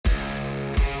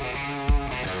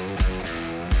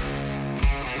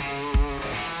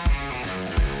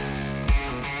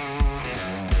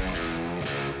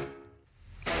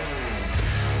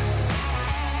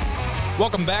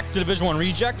Welcome back to Division I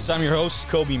Rejects. I'm your host,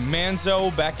 Kobe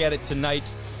Manzo, back at it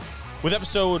tonight with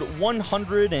episode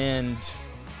 100 and,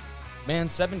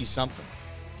 70-something.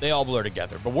 They all blur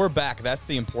together, but we're back. That's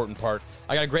the important part.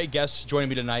 I got a great guest joining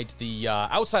me tonight, the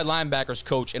outside linebackers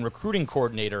coach and recruiting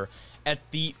coordinator at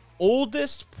the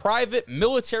oldest private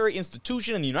military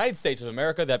institution in the United States of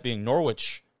America, that being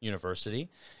Norwich University.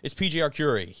 It's PJ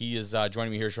Arcuri. He is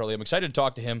joining me here shortly. I'm excited to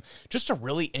talk to him. Just a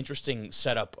really interesting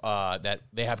setup that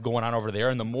they have going on over there.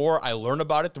 And the more I learn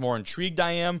about it, the more intrigued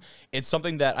I am. It's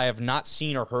something that I have not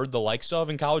seen or heard the likes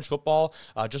of in college football,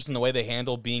 just in the way they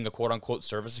handle being a quote-unquote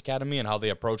service academy and how they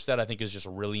approach that, I think is just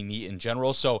really neat in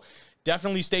general. So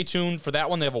definitely stay tuned for that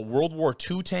one. They have a World War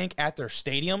II tank at their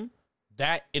stadium.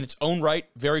 That, in its own right,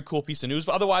 very cool piece of news.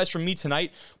 But otherwise, from me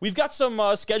tonight, we've got some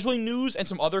scheduling news and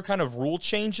some other kind of rule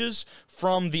changes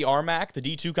from the RMAC, the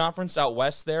D2 conference out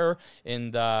west there in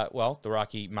the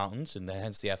Rocky Mountains, and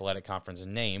hence the athletic conference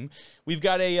name. We've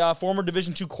got a former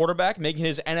Division II quarterback making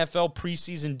his NFL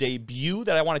preseason debut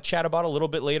that I want to chat about a little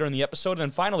bit later in the episode. And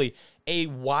then finally, a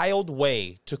wild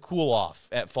way to cool off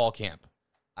at fall camp.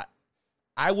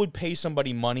 I would pay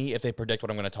somebody money if they predict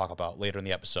what I'm going to talk about later in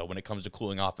the episode when it comes to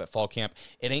cooling off at fall camp.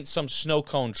 It ain't some snow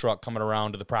cone truck coming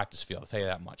around to the practice field, I'll tell you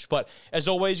that much. But as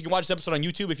always, you can watch this episode on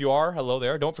YouTube if you are. Hello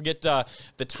there. Don't forget the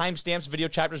timestamps, video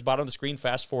chapters, bottom of the screen.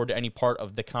 Fast forward to any part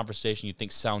of the conversation you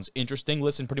think sounds interesting.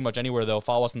 Listen pretty much anywhere, though.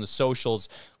 Follow us on the socials.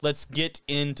 Let's get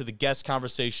into the guest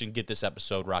conversation, get this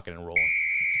episode rocking and rolling.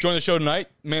 Joining the show tonight,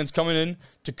 man's coming in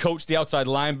to coach the outside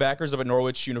linebackers up at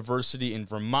Norwich University in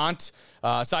Vermont.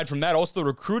 Aside from that, also the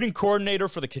recruiting coordinator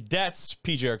for the Cadets,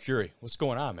 PJ Arcuri. What's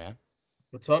going on, man?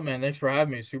 What's up, man? Thanks for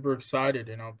having me. Super excited.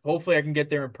 Hopefully I can get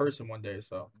there in person one day.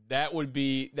 So that'd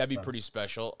be pretty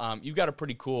special. You've got a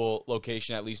pretty cool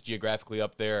location, at least geographically,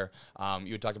 up there.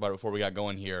 You had talked about it before we got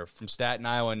going here. From Staten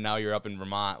Island, now you're up in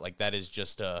Vermont. Like, that is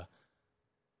just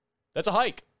that's a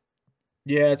hike.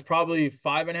 Yeah, it's probably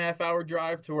 5.5-hour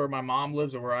drive to where my mom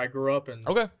lives or where I grew up. And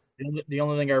okay, the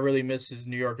only thing I really miss is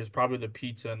New York is probably the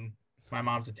pizza and my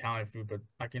mom's Italian food, but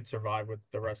I can survive with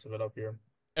the rest of it up here.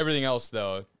 Everything else,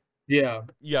 though, yeah,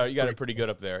 you got it pretty good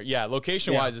up there. Yeah,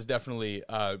 location-wise is definitely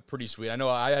pretty sweet. I know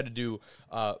I had to do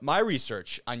my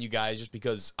research on you guys just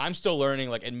because I'm still learning.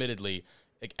 Like, admittedly,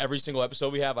 like every single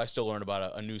episode we have, I still learn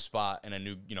about a new spot and a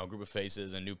new group of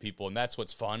faces and new people, and that's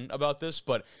what's fun about this.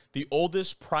 But the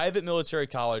oldest private military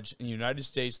college in the United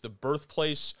States, the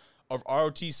birthplace of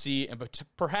ROTC, and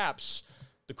perhaps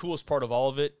the coolest part of all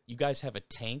of it, you guys have a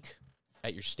tank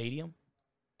at your stadium?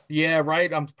 Yeah,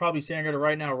 right. I'm probably standing at it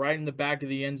right now, right in the back of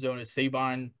the end zone is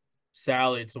Sabine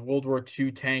Sally. It's a World War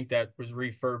II tank that was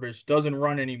refurbished. Doesn't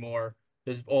run anymore.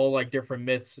 There's all like different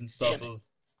myths and stuff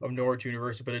of Norwich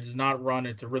University, but it does not run.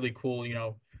 It's a really cool,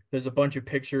 there's a bunch of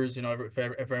pictures, if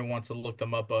everyone wants to look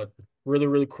them up, but really,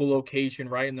 really cool location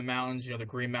right in the mountains, the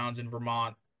Green Mountains in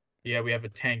Vermont. Yeah, we have a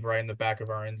tank right in the back of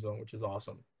our end zone, which is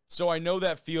awesome. So I know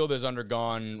that field has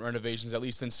undergone renovations, at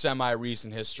least in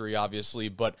semi-recent history, obviously,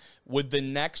 but would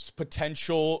the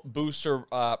potential booster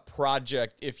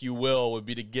project, if you will, would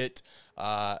be to get,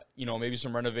 maybe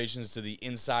some renovations to the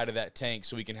inside of that tank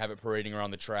so we can have it parading around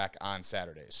the track on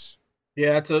Saturdays?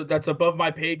 Yeah, that's above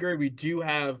my pay grade. We do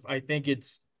have, I think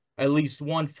it's at least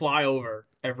one flyover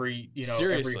every,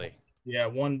 Seriously?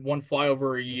 One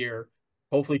flyover a year.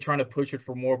 Hopefully trying to push it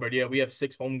for more, but yeah, we have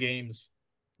 6 home games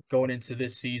going into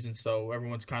this season, so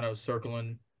everyone's kind of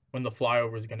circling when the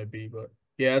flyover is going to be. But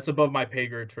yeah, it's above my pay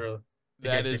grade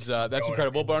that's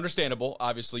incredible, but understandable.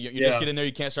 Obviously, you just get in there,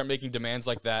 you can't start making demands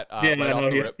like that off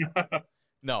the rip.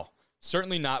 No.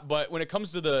 Certainly not. But when it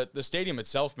comes to the stadium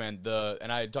itself, man,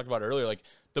 and I talked about it earlier, like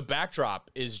the backdrop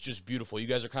is just beautiful. You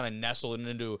guys are kind of nestled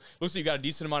into, looks like you got a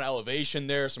decent amount of elevation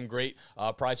there, some great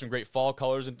some great fall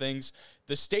colors and things.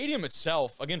 The stadium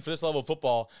itself, again, for this level of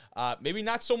football, maybe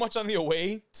not so much on the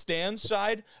away stand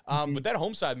side, but that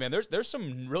home side, man, there's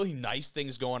some really nice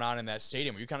things going on in that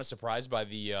stadium. Are you kind of surprised by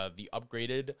the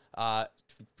upgraded,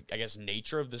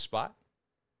 nature of this spot?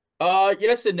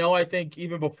 Yes and no. I think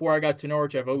even before I got to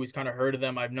Norwich, I've always kind of heard of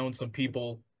them. I've known some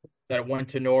people that went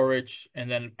to Norwich. And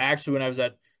then actually when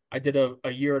I did a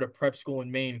year at a prep school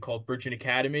in Maine called Bridgeton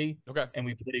Academy. Okay. And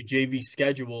we played a JV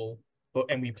schedule,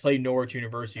 and we played Norwich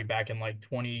University back in like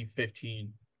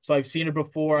 2015. So I've seen it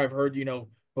before. I've heard,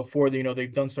 before,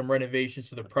 they've done some renovations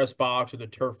to the press box or the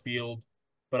turf field,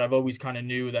 but I've always kind of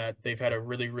knew that they've had a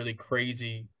really, really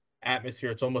crazy atmosphere.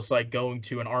 It's almost like going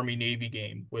to an Army-Navy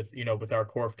game with our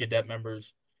Corps of Cadet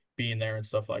members being there and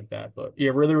stuff like that. But yeah,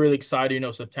 really, really excited.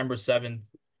 September 7th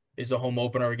is a home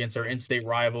opener against our in-state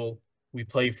rival. We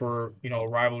play for, a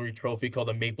rivalry trophy called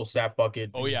the Maple Sap Bucket.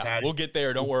 Oh yeah, we'll get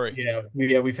there. Don't worry.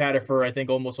 Yeah, we've had it for, I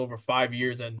think, almost over 5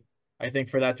 years. And I think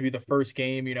for that to be the first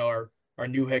game, our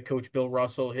new head coach, Bill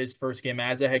Russell, his first game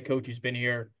as a head coach, he's been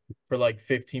here for like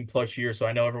 15 plus years. So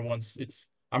I know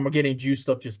I'm getting juiced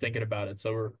up just thinking about it.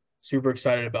 So we're super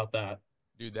excited about that.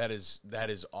 Dude, that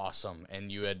is awesome.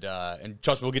 And you had and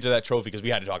trust me, we'll get to that trophy because we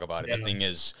had to talk about it. Yeah. The thing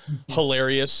is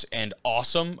hilarious and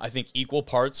awesome. I think equal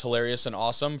parts hilarious and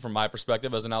awesome from my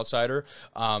perspective as an outsider.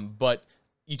 But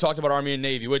you talked about Army and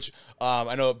Navy, which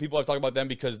I know people have talked about them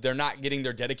because they're not getting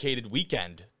their dedicated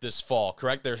weekend this fall,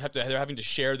 correct? They're having to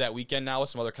share that weekend now with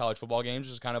some other college football games,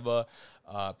 which is kind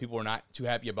of people are not too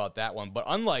happy about that one. But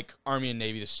unlike Army and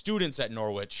Navy, the students at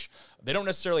Norwich, they don't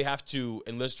necessarily have to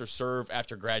enlist or serve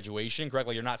after graduation, correct?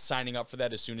 Like you're not signing up for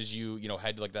that as soon as you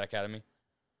head to like that academy.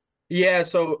 Yeah,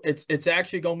 so it's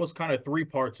actually almost kind of three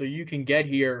parts. So you can get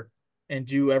here and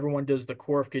everyone does the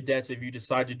Corps of Cadets if you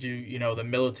decide to do, the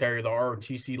military, the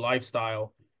ROTC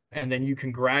lifestyle, and then you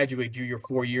can graduate, do your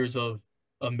 4 years of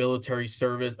military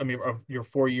service. I mean, of your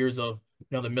 4 years of,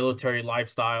 the military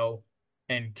lifestyle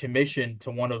and commission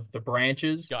to one of the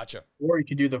branches. Gotcha. Or you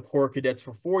can do the Corps of Cadets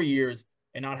for 4 years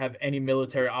and not have any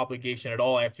military obligation at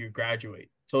all after you graduate.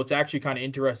 So it's actually kind of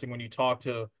interesting when you talk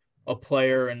to a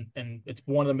player and it's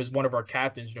one of them is one of our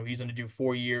captains. He's going to do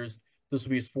 4 years. This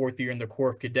will be his fourth year in the Corps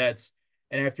of Cadets.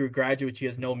 And after he graduates, he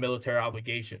has no military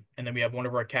obligation. And then we have one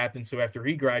of our captains who, after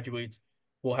he graduates,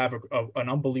 will have an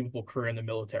unbelievable career in the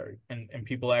military. And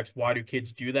people ask, why do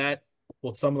kids do that?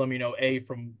 Well, some of them,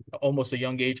 from almost a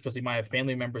young age, because they might have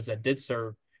family members that did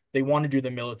serve, they want to do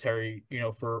the military,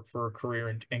 for a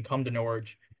career and come to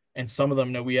Norwich. And some of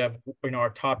them, we have, our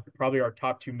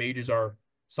top two majors are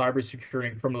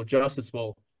cybersecurity and criminal justice.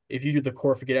 Well, if you do the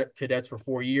Corps of Cadets for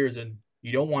 4 years and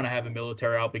you don't want to have a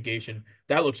military obligation,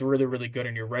 that looks really, really good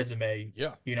in your resume.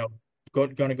 Yeah.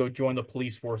 Going to go join the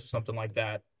police force or something like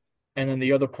that. And then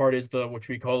the other part is which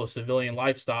we call a civilian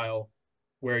lifestyle,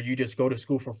 where you just go to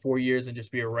school for 4 years and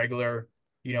just be a regular,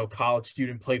 college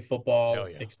student, play football. Oh,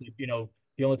 yeah.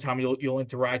 The only time you'll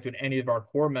interact with any of our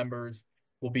Corps members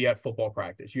will be at football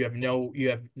practice. You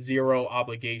have zero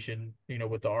obligation,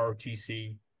 with the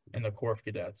ROTC and the Corps of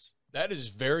Cadets. That is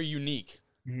very unique.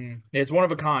 Mm-hmm. It's one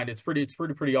of a kind. It's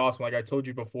pretty awesome. Like I told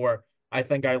you before, I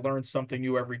think I learned something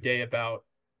new every day about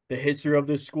the history of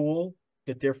this school,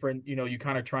 the different, you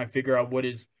kind of try and figure out what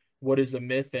is a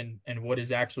myth and what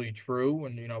is actually true,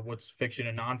 and what's fiction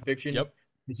and nonfiction. Yep.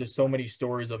 There's just so many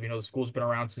stories of, the school's been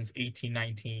around since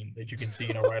 1819 that you can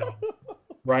see,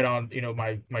 right on,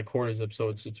 my quarter zip. So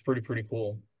it's pretty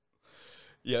cool.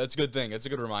 Yeah, that's a good thing. It's a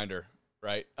good reminder.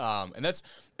 Right. And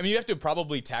you have to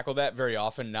probably tackle that very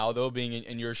often now, though, being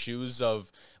in your shoes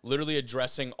of literally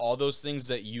addressing all those things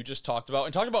that you just talked about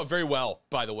and talked about very well,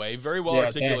 by the way, very well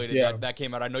articulated. Yeah. That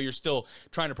came out. I know you're still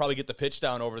trying to probably get the pitch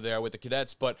down over there with the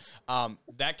cadets, but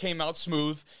that came out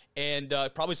smooth and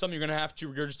probably something you're going to have to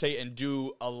regurgitate and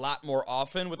do a lot more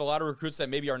often with a lot of recruits that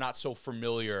maybe are not so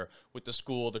familiar with the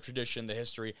school, the tradition, the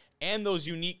history, and those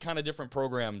unique kind of different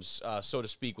programs, so to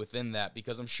speak, within that,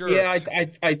 because I'm sure. Yeah,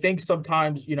 I think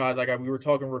sometimes, we were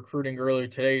talking recruiting earlier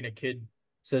today, and a kid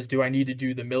says, "Do I need to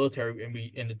do the military?"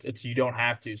 And it's you don't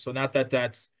have to. So not that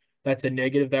that's a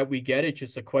negative that we get. It's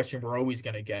just a question we're always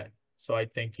going to get. So I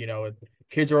think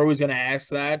kids are always going to ask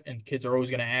that, and kids are always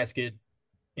going to ask it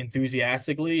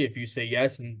enthusiastically if you say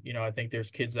yes. And I think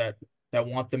there's kids that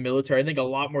want the military. I think a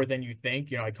lot more than you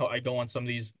think. I go on some of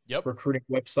these recruiting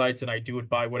websites and I do it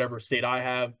by whatever state I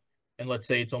have, and let's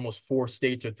say it's almost 4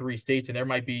 states or 3 states, and there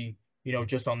might be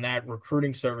just on that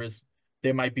recruiting service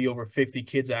there might be over 50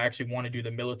 kids that actually want to do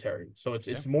the military. So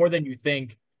it's more than you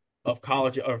think of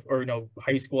college or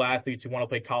high school athletes who want to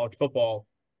play college football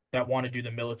that want to do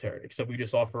the military, except we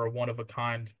just offer a one of a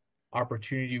kind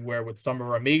opportunity where with some of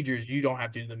our majors you don't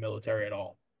have to do the military at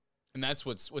all. And that's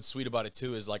what's sweet about it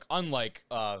too, is like unlike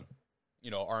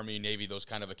Army, Navy, those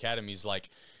kind of academies, like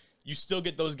you still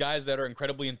get those guys that are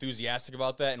incredibly enthusiastic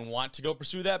about that and want to go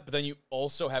pursue that, but then you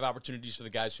also have opportunities for the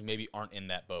guys who maybe aren't in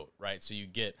that boat, right? So you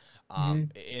get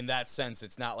in that sense,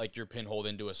 it's not like you're pinholed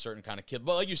into a certain kind of kid,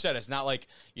 but like you said, it's not like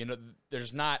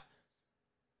there's not.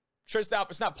 Sure,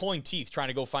 it's not pulling teeth trying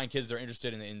to go find kids that are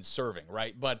interested in serving,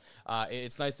 right? But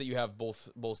it's nice that you have both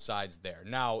sides there.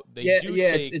 Now it's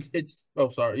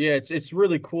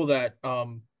really cool that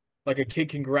like a kid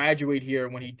can graduate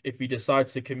here if he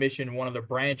decides to commission one of the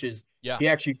branches. Yeah, he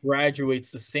actually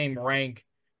graduates the same rank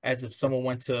as if someone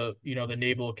went to the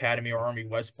Naval Academy or Army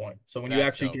West Point. So when you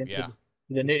actually get into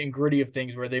the nit and gritty of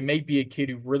things, where there may be a kid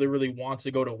who really, really wants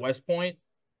to go to West Point,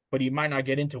 but he might not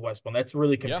get into West Point. That's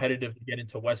really competitive to get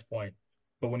into West Point.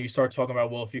 But when you start talking about,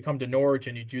 well, if you come to Norwich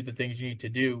and you do the things you need to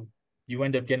do, you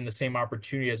end up getting the same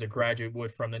opportunity as a graduate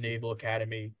would from the Naval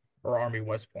Academy or Army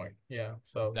West Point. Yeah,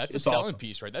 so That's a it's selling awesome.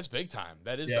 piece, right? That's big time.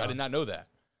 That is, I Yeah. did not know that.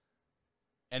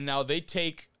 And now they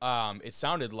take, it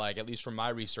sounded like, at least from my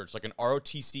research, like an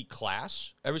ROTC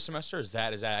class every semester. Is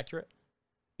that accurate?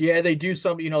 Yeah, they do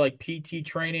some, like PT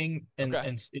training and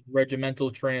Okay.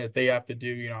 regimental training that they have to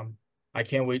do. I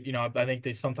can't wait. I think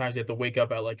they sometimes have to wake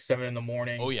up at like 7 in the Oh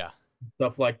morning, yeah.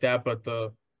 stuff like that. But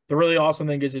the really awesome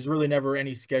thing is there's really never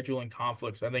any scheduling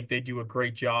conflicts. I think they do a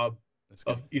great job That's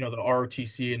good. of, the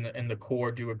ROTC and the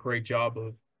core do a great job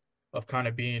of kind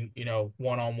of being,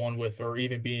 one on one with, or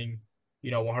even being,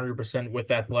 100%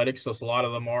 with athletics. So a lot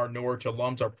of them are Norwich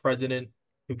alums. Our president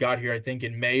who got here, I think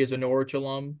in May, is a Norwich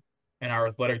alum, and our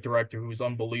athletic director, who's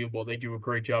unbelievable. They do a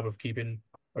great job of keeping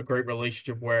a great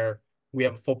relationship where we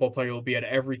have a football player who will be at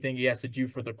everything he has to do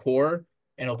for the core,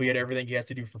 and he'll be at everything he has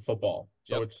to do for football.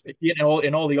 So Yep. it's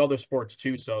in all the other sports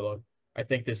too. So I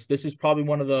think this is probably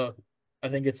one of the, I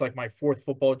think it's like my fourth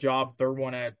football job, third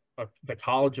one at the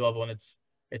college level, and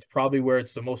it's probably where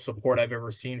it's the most support I've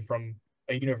ever seen from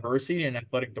a university and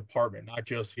athletic department, not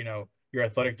just your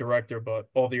athletic director, but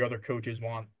all the other coaches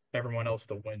want everyone else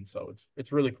to win. So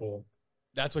it's really cool.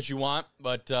 That's what you want,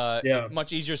 but Yeah.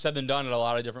 much easier said than done at a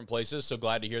lot of different places. So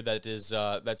glad to hear that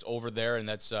that's over there, and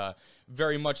that's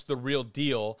very much the real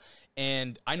deal.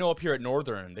 And I know up here at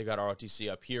Northern, they've got ROTC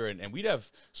up here, and we'd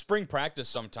have spring practice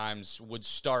sometimes would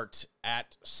start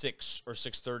at 6 or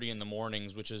 6:30 in the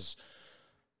mornings, which is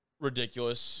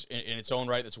ridiculous in its own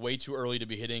right. That's way too early to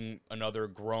be hitting another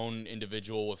grown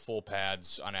individual with full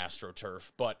pads on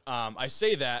AstroTurf. But I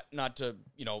say that not to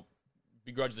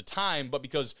begrudge the time, but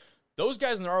because those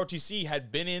guys in the ROTC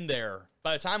had been in there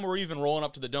by the time we're even rolling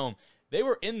up to the dome. They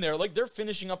were in there like they're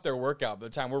finishing up their workout by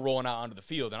the time we're rolling out onto the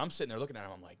field. And I'm sitting there looking at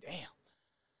them. I'm like, damn.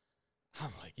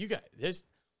 I'm like, you guys, this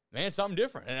man, it's something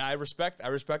different. And I respect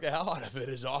the hell out of it.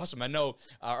 It's awesome. I know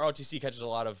ROTC catches a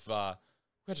lot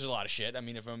of shit. I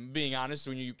mean, if I'm being honest,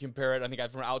 when you compare it, I think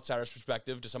from an outsider's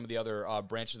perspective to some of the other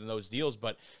branches in those deals,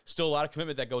 but still a lot of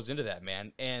commitment that goes into that,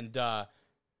 man. And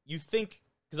you think,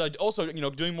 because I also,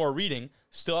 doing more reading,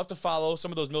 still have to follow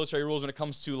some of those military rules when it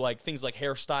comes to like things like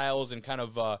hairstyles and kind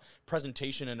of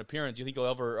presentation and appearance. Do you think you'll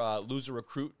ever lose a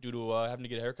recruit due to having to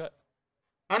get a haircut?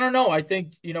 I don't know. I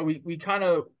think, we kind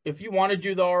of, if you want to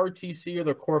do the ROTC or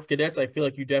the Corps of Cadets, I feel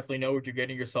like you definitely know what you're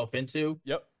getting yourself into.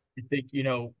 Yep. I think,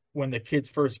 when the kids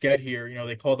first get here,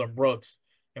 they call them rooks,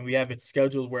 and we have it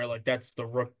scheduled where like that's the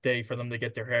rook day for them to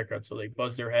get their haircut. So they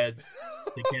buzz their heads.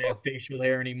 They can't have facial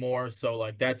hair anymore. So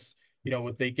like that's,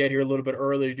 they get here a little bit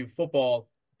early to do football,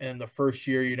 and the first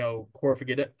year, Corps of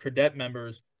Cadet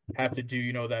members have to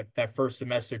do, that first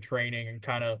semester training and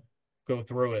kind of go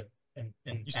through it. And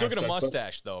You still get a aspects.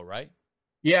 mustache though, right?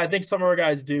 Yeah, I think some of our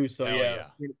guys do. So Hell yeah.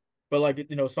 yeah. But like,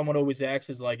 someone always asks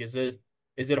is like, is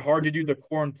it hard to do the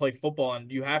core and play football? And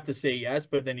you have to say yes,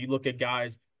 but then you look at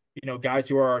guys, guys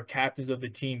who are captains of the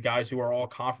team, guys who are all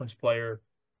conference player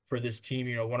for this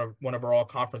team, one of our all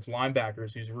conference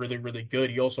linebackers who's really, really good.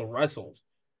 He also wrestles,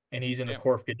 and he's in the Yeah.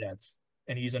 Corps of Cadets,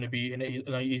 and he's going to be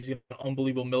he's an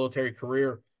unbelievable military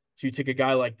career. So you take a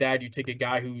guy like that, you take a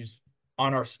guy who's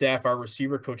on our staff, our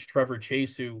receiver coach, Trevor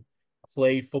Chase, who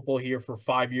played football here for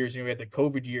 5 years. We had the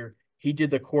COVID year. He did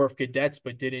the Corps of Cadets,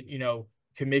 but didn't,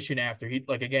 commission after. He,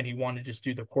 like, again, he wanted to just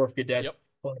do the Corps of Cadets,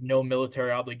 Yep. no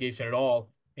military obligation at all.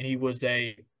 And he was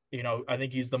I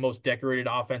think he's the most decorated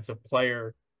offensive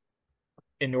player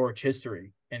in Norwich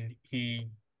history. And he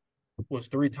was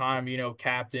 3-time,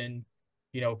 captain,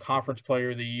 conference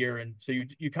player of the year. And so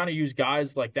you kind of use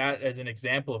guys like that as an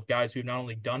example of guys who've not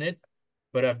only done it,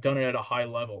 but have done it at a high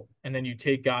level. And then you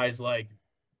take guys like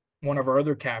one of our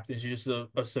other captains, just a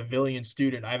civilian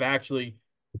student.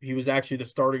 He was actually the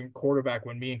starting quarterback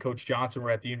when me and Coach Johnson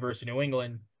were at the University of New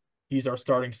England. He's our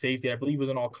starting safety. I believe he was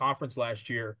in all conference last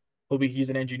year. He's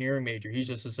an engineering major. He's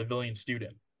just a civilian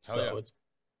student. Hell So yeah.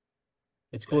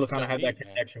 it's cool to That's kind so of have neat, that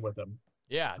man. connection with him.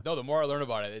 Yeah, no, the more I learn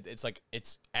about it,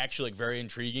 it's actually like very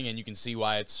intriguing, and you can see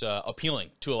why it's appealing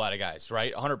to a lot of guys,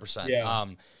 right? 100%. Yeah.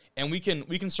 And we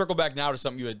can circle back now to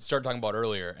something you had started talking about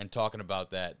earlier and talking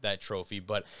about that trophy.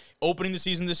 But opening the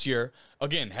season this year,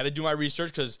 again, had to do my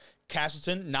research because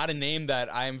Castleton, not a name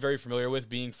that I am very familiar with,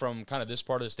 being from kind of this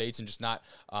part of the States and just not,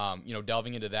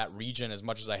 delving into that region as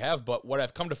much as I have. But what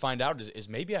I've come to find out is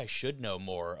maybe I should know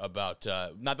more about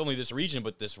not only this region,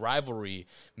 but this rivalry,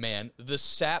 man. The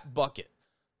Sap Bucket.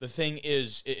 The thing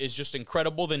is just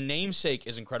incredible. The namesake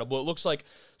is incredible. It looks like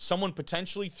someone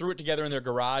potentially threw it together in their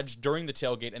garage during the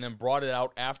tailgate and then brought it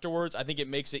out afterwards. I think it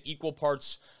makes it equal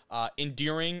parts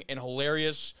endearing and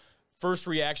hilarious. First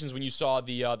reactions when you saw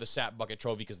the Sap Bucket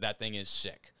trophy, because that thing is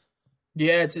sick.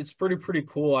 Yeah, it's pretty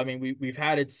cool. I mean, we've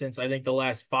had it since I think the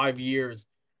last 5 years.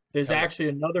 There's Hell yeah. actually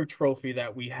another trophy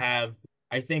that we have,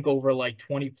 I think, over like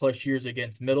 20 plus years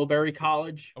against Middlebury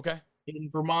College Okay. in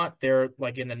Vermont. They're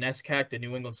like in the NESCAC, the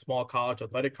New England Small College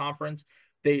Athletic Conference.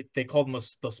 They call them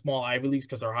the small Ivy Leagues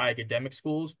because they're high academic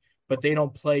schools, but they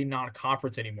don't play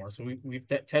non-conference anymore. So we've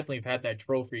technically had that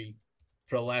trophy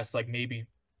for the last like maybe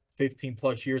 15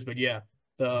 plus years. But yeah,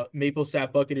 the Maple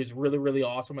Sap Bucket is really, really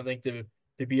awesome. I think to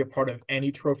be a part of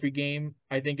any trophy game,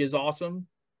 I think is awesome.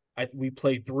 We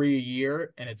play 3 a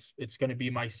year, and it's going to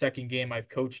be my second game I've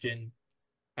coached in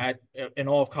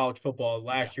all of college football. Yeah.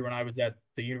 Last year when I was at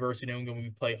the University of New England, we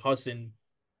play Husson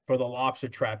for the Lobster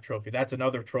Trap Trophy. That's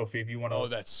another trophy if you want Oh, to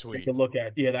that's take sweet. a look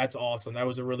at. Yeah, that's awesome. That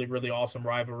was a really, really awesome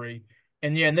rivalry.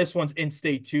 And yeah, and this one's in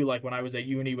state too. Like when I was at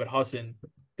uni with Husson,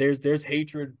 there's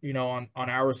hatred, on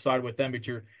our side with them.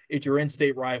 It's your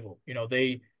in-state rival.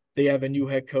 They have a new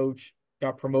head coach,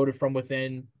 got promoted from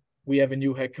within. We have a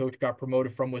new head coach, got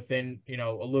promoted from within,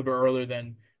 a little bit earlier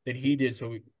than he did.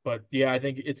 But yeah, I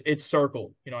think it's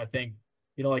circle. I think,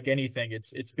 like anything,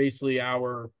 it's basically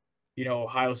our,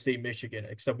 Ohio State, Michigan,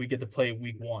 except we get to play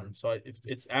week one. So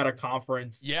it's at a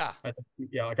conference. Yeah. I think,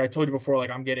 yeah, like I told you before,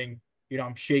 like I'm getting,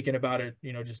 I'm shaking about it,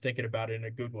 just thinking about it in a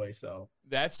good way. So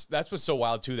That's what's so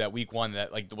wild too, that week one,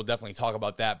 that like we'll definitely talk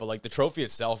about that. But like the trophy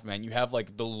itself, man, you have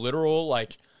like the literal,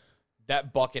 like,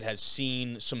 that bucket has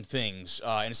seen some things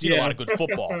and seen a lot of good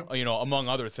football, among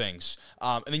other things.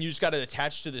 And then you just got it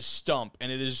attached to this stump,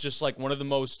 and it is just like one of the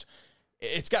most.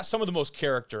 It's got some of the most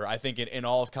character, I think, in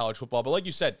all of college football. But like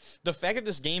you said, the fact that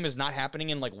this game is not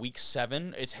happening in like week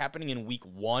 7, it's happening in week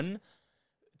 1,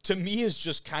 to me is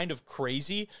just kind of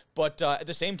crazy. But at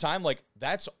the same time, like,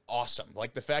 that's awesome.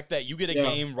 Like the fact that you get a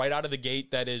game right out of the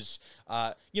gate that is,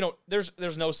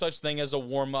 there's no such thing as a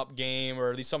warm-up game,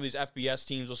 or some of these FBS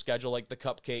teams will schedule like the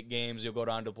cupcake games. You'll go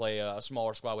down to play a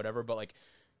smaller squad, whatever. But like,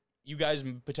 you guys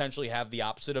potentially have the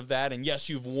opposite of that. And yes,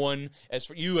 you've won, as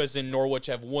for you, as in Norwich,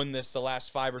 have won this the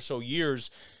last 5 or so years.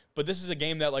 But this is a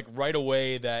game that, like, right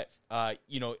away that,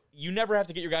 you never have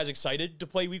to get your guys excited to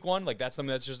play week 1. Like, that's something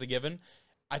that's just a given.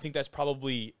 I think that's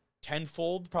probably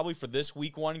tenfold, probably, for this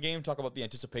week 1 game. Talk about the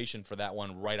anticipation for that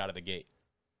one right out of the gate.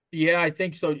 yeah, I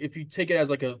think so. If you take it as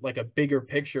like a bigger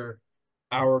picture,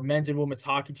 our men's and women's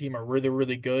hockey team are really,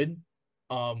 really good.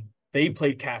 They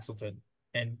played Castleton,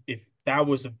 and if that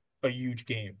was a huge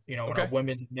game, when our Okay.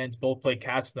 women's and men's both played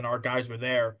Castleton, our guys were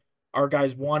there. Our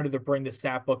guys wanted to bring the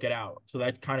sap bucket out, so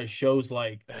that kind of shows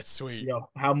like That's sweet.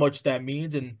 how much that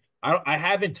means. And I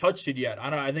haven't touched it yet.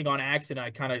 I think on accident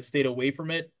I kind of stayed away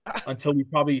from it until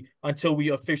we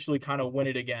officially kind of win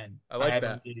it again. I like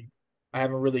that. I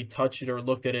haven't really touched it or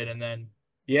looked at it. And then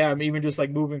yeah, I'm even just like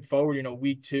moving forward,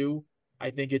 week 2,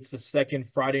 I think it's the second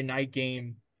Friday night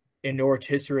game in Norwich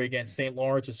history against St.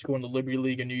 Lawrence, a school in the Liberty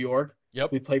League in New York.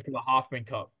 Yep. We play for the Hoffman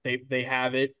Cup. They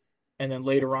have it. And then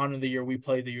later on in the year, we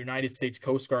play the United States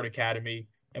Coast Guard Academy,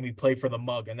 and we play for the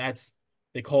Mug. And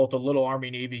they call it the Little Army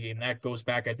Navy game. That goes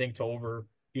back, I think, to over,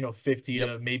 50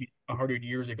 to maybe 100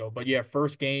 years ago. But yeah,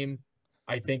 first game,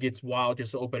 I think it's wild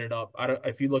just to open it up.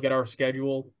 If you look at our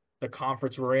schedule, the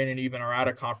conference we're in, and even our out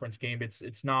of conference game,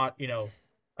 it's not,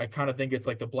 I kind of think it's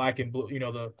like the black and blue,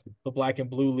 the black and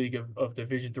blue league of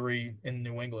Division III in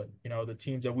New England. The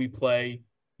teams that we play,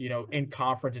 in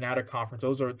conference and out of conference,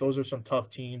 those are some tough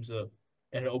teams.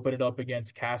 And open it up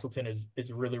against Castleton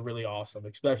is really, really awesome.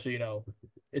 Especially,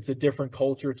 it's a different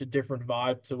culture, it's a different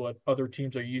vibe to what other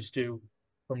teams are used to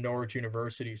from Norwich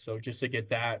University. So just to get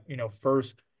that,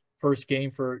 first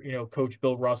game for Coach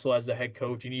Bill Russell as the head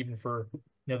coach, and even for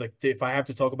if I have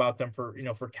to talk about them for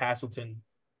Castleton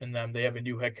and them, they have a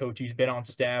new head coach. He's been on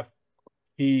staff.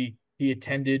 He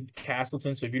attended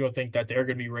Castleton, so if you don't think that they're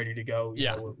going to be ready to go,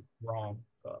 we're wrong.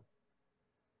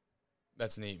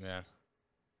 That's neat, man.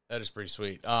 That is pretty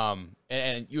sweet. And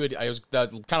that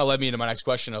kind of led me into my next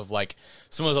question of like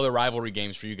some of those other rivalry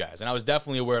games for you guys. And I was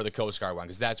definitely aware of the Coast Guard one,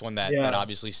 because that's one that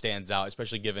obviously stands out,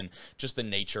 especially given just the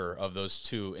nature of those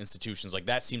two institutions. Like,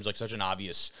 that seems like such an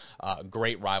obvious,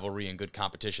 great rivalry and good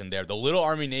competition there. The Little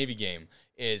Army Navy game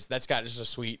that's got just a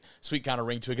sweet kind of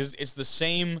ring to it, because it's that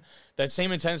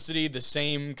same intensity, the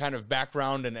same kind of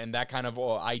background, and that kind of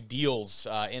ideals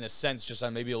in a sense, just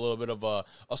on maybe a little bit of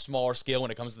a smaller scale when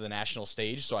it comes to the national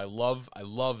stage. So I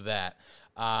love that.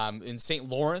 In St.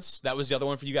 Lawrence, that was the other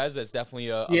one for you guys. That's definitely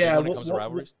a big one when it comes to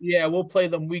rivalries. Yeah, we'll play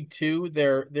them week 2.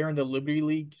 They're in the Liberty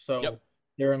League, so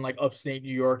they're in like upstate New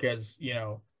York. As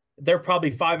they're probably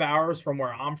 5 hours from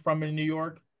where I'm from in New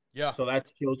York. Yeah. So that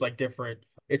feels like different.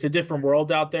 It's a different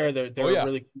world out there. They're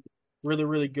really, really,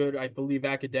 really good, I believe,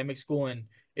 academic school, and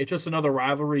it's just another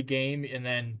rivalry game. And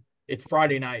then it's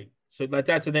Friday night, so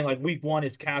that's the thing. Like week 1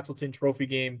 is Castleton trophy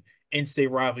game,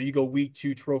 in-state rival. You go week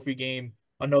 2 trophy game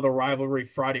another rivalry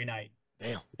Friday night.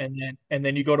 Damn. And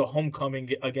then you go to homecoming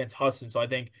against Hudson. So I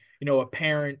think, a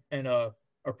parent and a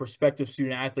prospective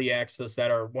student athlete asked us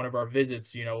that are one of our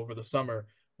visits, over the summer,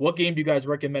 what game do you guys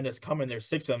recommend us coming? There's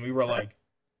 6 of them. We were like,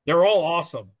 they're all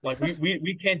awesome. Like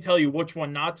we can't tell you which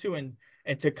one not to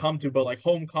and to come to, but like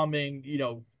homecoming,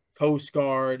 Coast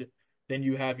Guard, then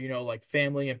you have, like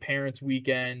family and parents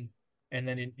weekend, and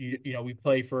then we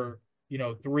play for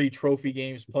 3 trophy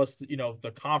games plus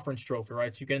the conference trophy,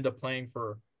 right? So you can end up playing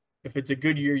for, if it's a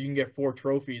good year, you can get 4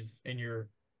 trophies in your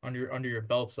under your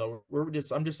belt. So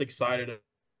I'm just excited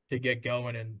to get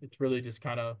going, and it's really just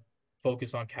kind of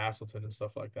focus on Castleton and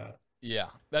stuff like that. Yeah,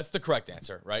 that's the correct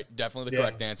answer, right? Definitely the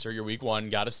correct answer. You're week 1,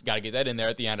 got to get that in there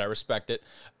at the end. I respect it.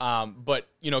 But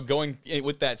going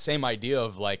with that same idea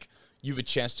of like you have a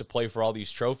chance to play for all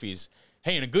these trophies.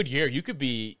 Hey, in a good year, you could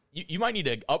be. You might need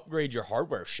to upgrade your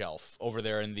hardware shelf over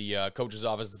there in the coach's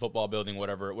office, the football building,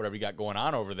 whatever you got going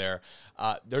on over there.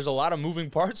 There's a lot of moving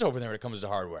parts over there when it comes to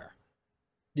hardware.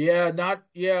 Yeah,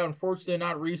 unfortunately,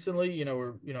 not recently.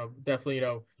 We're definitely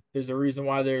there's a reason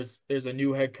why there's a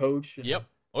new head coach. Yep.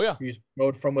 Oh yeah. He's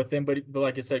promoted from within, but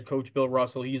like I said, Coach Bill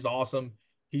Russell, he's awesome.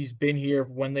 He's been here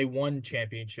when they won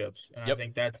championships, and I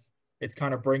think it's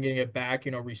kind of bringing it back.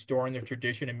 Restoring the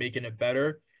tradition and making it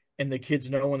better. And the kids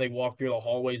know when they walk through the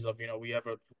hallways of, we have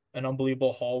an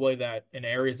unbelievable hallway that in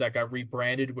areas that got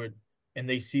rebranded with, and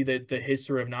they see the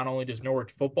history of not only just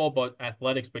Norwich football, but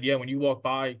athletics. But yeah, when you walk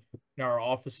by our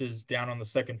offices down on the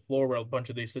 2nd floor where a bunch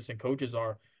of the assistant coaches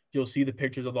are, you'll see the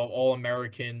pictures of the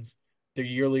All-Americans, the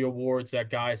yearly awards that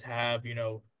guys have,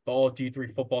 the all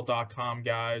D3football.com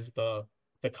guys, the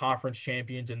conference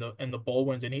champions and the bowl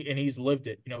wins. And he's lived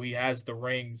it. He has the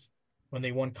rings when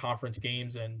they won conference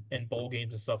games and bowl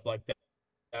games and stuff like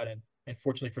that. And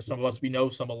fortunately for some of us, we know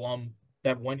some alum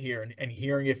that went here, and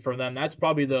hearing it from them, that's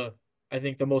probably I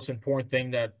think the most important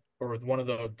thing or one of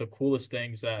the coolest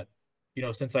things that,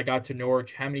 since I got to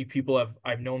Norwich, how many people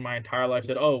I've known my entire life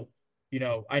said, oh,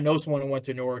 I know someone who went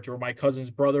to Norwich, or my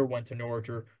cousin's brother went to Norwich,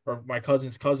 or my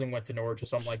cousin's cousin went to Norwich, or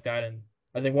something like that. And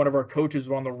I think one of our coaches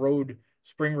was on the road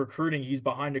spring recruiting. He's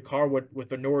behind a car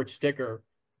with a Norwich sticker.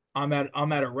 I'm at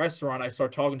a restaurant. I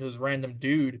start talking to this random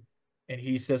dude, and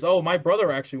he says, "Oh, my brother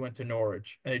actually went to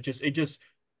Norwich." And it just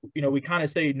we kind of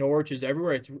say Norwich is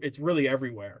everywhere. It's really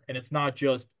everywhere, and it's not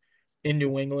just in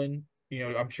New England.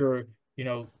 I'm sure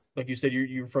like you said,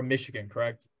 you're from Michigan,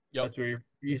 correct? Yep. That's where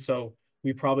so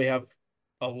we probably have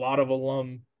a lot of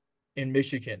alum in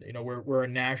Michigan. We're a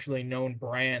nationally known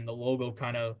brand. The logo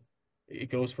kind of it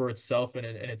goes for itself, and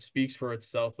it speaks for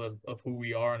itself of who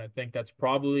we are. And I think that's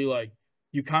probably like,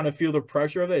 you kind of feel the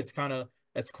pressure of it. It's kind of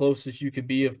as close as you can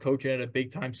be of coaching at a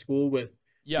big time school with,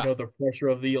 the pressure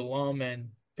of the alum, and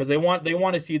because they want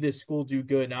to see this school do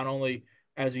good, not only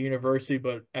as a university,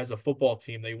 but as a football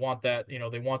team. They want that,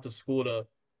 they want the school to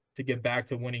get back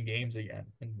to winning games again.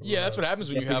 And, that's what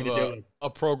happens when you have a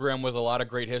program with a lot of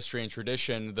great history and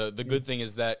tradition. The good thing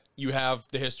is that you have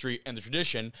the history and the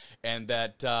tradition, and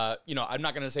that, I'm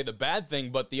not going to say the bad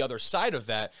thing, but the other side of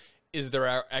that is there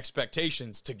are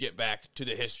expectations to get back to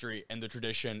the history and the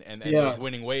tradition and those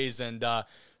winning ways. And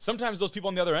sometimes those people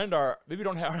on the other end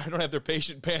don't have their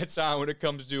patient pants on when it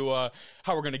comes to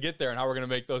how we're going to get there and how we're going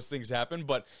to make those things happen.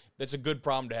 But that's a good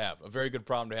problem to have, a very good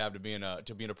problem to have, to be in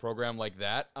a program like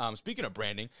that. Speaking of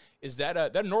branding, is that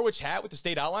a Norwich hat with the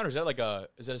state outline, or is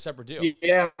that a separate deal?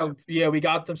 Yeah, we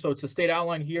got them. So it's the state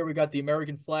outline here. We got the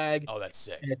American flag. Oh, that's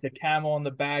sick. And it's a camel on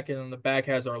the back, and on the back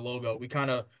has our logo.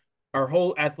 Our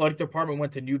whole athletic department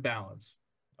went to New Balance.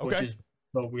 Okay.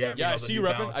 So we have, I see you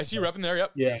repping. I see you repping there.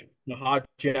 Yep. Yeah, the hot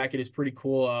jacket is pretty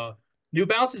cool. New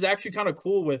Balance is actually kind of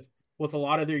cool with a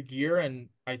lot of their gear, and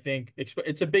I think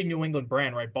it's a big New England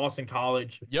brand, right? Boston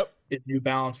College. Yep. Is New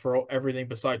Balance for everything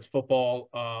besides football.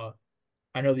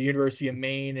 I know the University of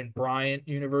Maine and Bryant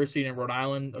University in Rhode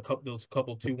Island, a couple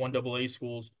 1AA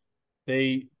schools,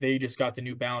 they just got the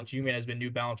New Balance. UMaine has been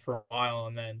New Balance for a while,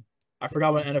 and then I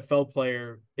forgot what NFL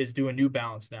player is doing New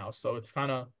Balance now. So it's kind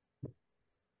of,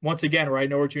 once again, right?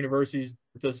 Norwich University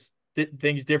does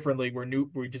things differently.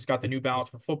 We just got the New Balance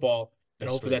for football, and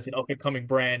hopefully that's an up-and-coming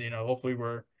brand. Hopefully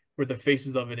we're the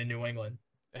faces of it in New England.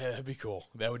 Yeah, that'd be cool.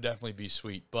 That would definitely be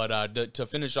sweet. But to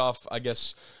finish off, I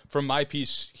guess, from my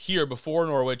piece here before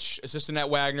Norwich, assistant at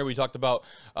Wagner, we talked about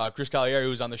Chris Cagliari, who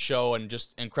was on the show, and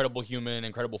just incredible human,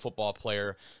 incredible football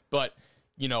player. But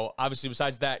obviously,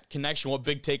 besides that connection, what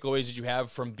big takeaways did you have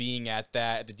from being at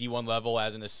the D1 level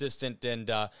as an assistant, and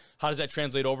how does that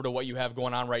translate over to what you have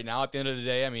going on right now? At the end of the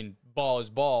day, I mean, ball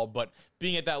is ball, but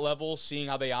being at that level, seeing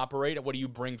how they operate, what do you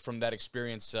bring from that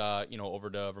experience, over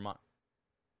to Vermont?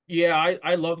 Yeah,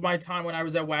 I loved my time when I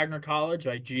was at Wagner College.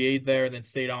 I GA'd there and then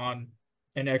stayed on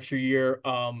an extra year.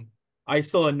 I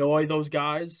still annoy those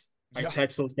guys. I Yeah.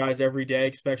 text those guys every day,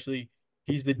 especially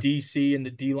he's the DC and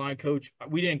the D line coach.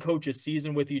 We didn't coach a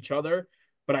season with each other,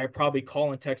 but I probably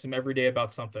call and text him every day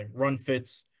about something, run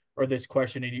fits or this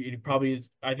question. And he probably,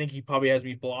 I think he probably has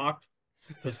me blocked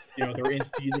because they're in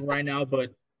season right now.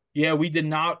 But yeah, we did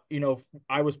not.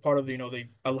 I was part of they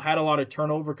had a lot of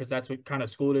turnover because that's what kind of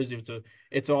school it is.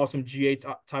 It's an awesome GA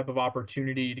type of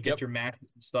opportunity to get Yep. your matches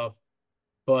and stuff.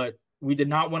 But we did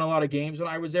not win a lot of games when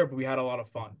I was there, but we had a lot of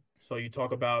fun. So you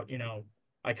talk about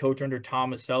I coach under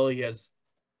Tom Maselli. He has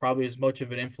probably as much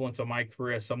of an influence on my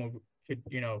career as someone could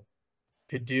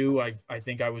do. I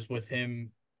think I was with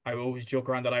him. I always joke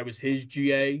around that I was his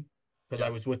GA because I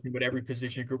Yeah. was with him with every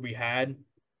position group we had.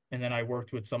 And then I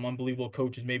worked with some unbelievable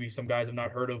coaches, maybe some guys I've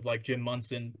not heard of, like Jim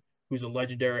Munson, who's a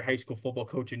legendary high school football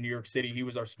coach in New York City. He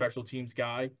was our special teams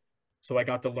guy. So I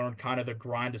got to learn kind of the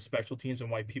grind of special teams and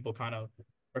why people kind of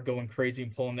are going crazy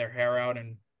and pulling their hair out,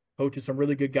 and coaches some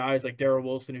really good guys like Darrell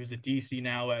Wilson, who's a DC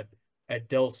now at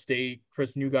Dell State.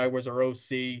 Chris Newguy was our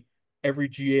OC. Every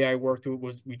GA I worked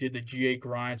with we did the GA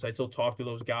grind. So I still talk to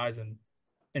those guys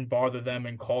and bother them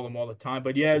and call them all the time.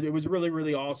 But yeah, it was really,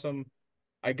 really awesome.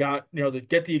 I got, to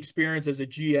get the experience as a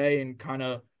GA and kind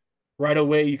of right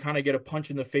away, you kind of get a punch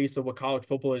in the face of what college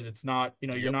football is. It's not,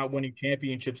 you're Yep. not winning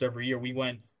championships every year. We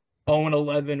went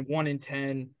 0-11,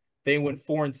 1-10. They went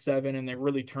 4-7, and they're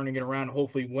really turning it around,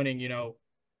 hopefully winning, the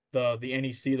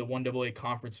NEC, the 1AA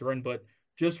conference they're in. But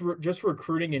just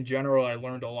recruiting in general, I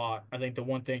learned a lot. I think the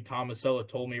one thing Tom Masella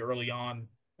told me early on,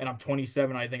 and I'm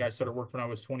 27, I think I started work when I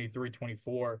was 23,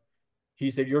 24. He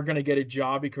said, you're going to get a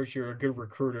job because you're a good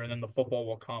recruiter, and then the football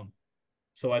will come.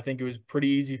 So I think it was pretty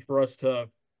easy for us to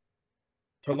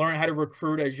learn how to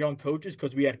recruit as young coaches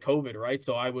because we had COVID, right?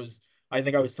 So I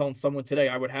think I was telling someone today,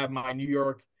 I would have my New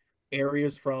York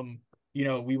areas from,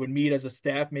 we would meet as a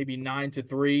staff, maybe 9 to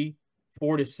 3,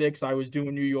 4 to 6. I was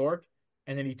doing New York.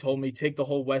 And then he told me, take the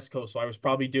whole West Coast. So I was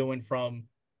probably doing from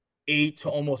 8 to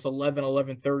almost 11,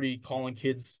 11:30, calling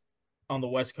kids on the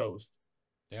West Coast.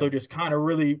 Yeah. So just kind of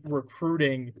really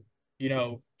recruiting,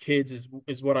 kids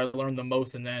is what I learned the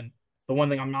most. And then the one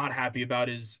thing I'm not happy about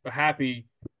is happy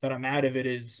that I'm out of it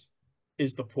is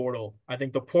the portal. I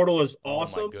think the portal is Oh my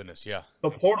awesome. goodness. Yeah.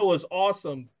 The portal is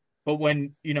awesome, but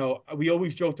when, we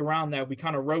always joked around that we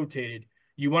kind of rotated.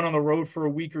 You went on the road for a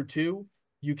week or two,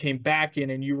 you came back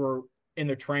in and you were in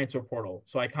the transfer portal.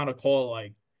 So I kind of call it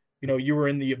like, you were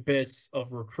in the abyss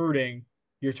of recruiting.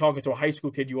 You're talking to a high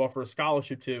school kid you offer a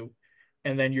scholarship to,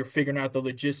 and then you're figuring out the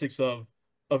logistics of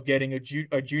getting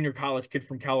a junior college kid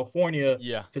from California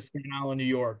Yeah. to Staten Island, New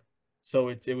York. So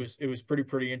it was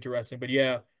pretty interesting. But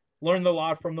yeah, learned a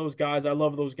lot from those guys. I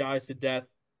love those guys to death.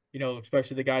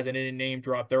 Especially the guys I didn't name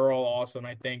drop. They're all awesome.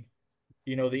 I think,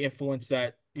 the influence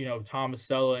that, Tom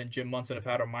Masella and Jim Munson have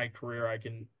had on my career,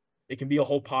 it can be a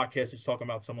whole podcast just talking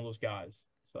about some of those guys.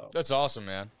 So That's awesome,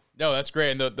 man. No, that's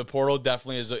great. And the portal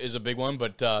definitely is a big one.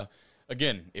 But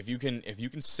again, if you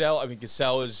can sell, I mean,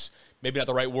 sell is maybe not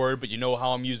the right word, but you know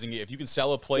how I'm using it. If you can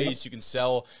sell a place, you can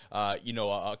sell,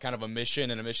 a kind of a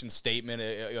mission and a mission statement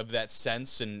of that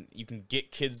sense, and you can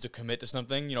get kids to commit to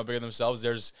something, bigger than themselves.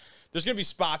 There's going to be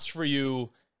spots for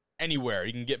you anywhere.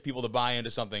 You can get people to buy into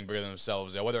something bigger than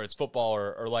themselves, whether it's football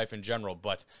or life in general.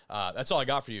 But that's all I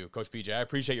got for you, Coach PJ. I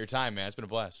appreciate your time, man. It's been a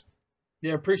blast.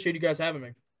 yeah, appreciate you guys having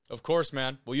me. Of course,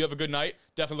 man. Well, you have a good night.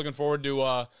 Definitely looking forward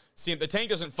to seeing if the tank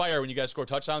doesn't fire when you guys score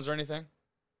touchdowns or anything.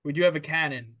 We do have a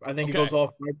cannon. I think it Okay. goes off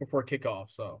right before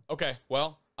kickoff. So Okay.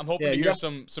 Well, I'm hoping Yeah, to you hear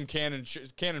got- some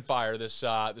cannon fire this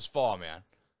fall, man.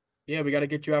 yeah, we got to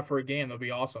get you out for a game. That'll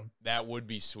be awesome. That would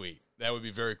be sweet. That would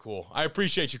be very cool. I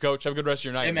appreciate you, Coach. Have a good rest of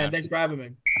your night, Hey man, thanks for having me.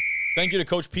 Thank you to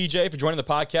Coach PJ for joining the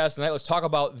podcast tonight. Let's talk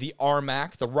about the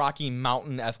RMAC, the Rocky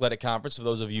Mountain Athletic Conference. For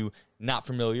those of you not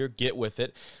familiar, get with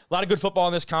it. A lot of good football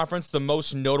in this conference, the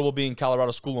most notable being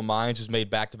Colorado School of Mines, who's made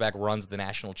back-to-back runs at the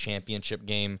national championship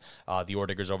game. The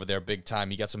Ordiggers over there, big time.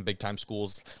 You got some big-time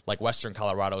schools like Western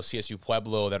Colorado, CSU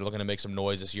Pueblo, that are looking to make some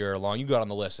noise this year along. You got on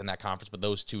the list in that conference, but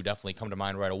those two definitely come to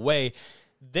mind right away.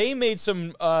 They made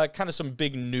some some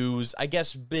big news, I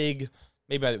guess big.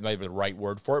 Maybe that might be the right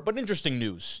word for it, but interesting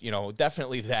news,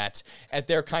 definitely that at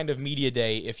their kind of media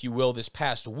day, if you will, this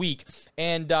past week.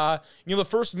 And, the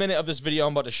first minute of this video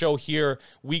I'm about to show here,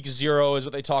 week 0 is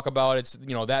what they talk about. It's,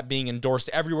 that being endorsed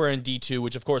everywhere in D2,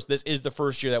 which of course, this is the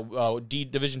first year that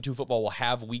Division II football will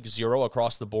have week 0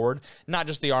 across the board, not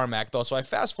just the RMAC though. So I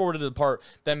fast forwarded to the part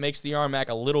that makes the RMAC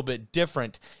a little bit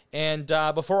different. And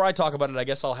before I talk about it, I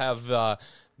guess I'll have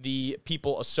the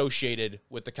people associated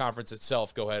with the conference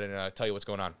itself go ahead and tell you what's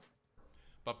going on.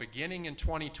 But beginning in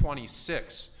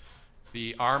 2026,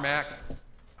 the RMAC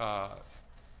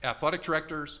Athletic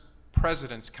Directors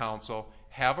President's Council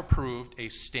have approved a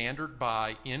standard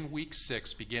bye in week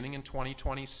 6, beginning in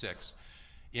 2026,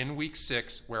 in week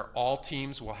 6, where all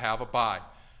teams will have a bye.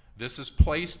 This is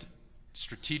placed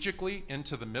strategically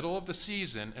into the middle of the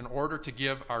season in order to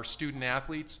give our student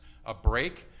athletes a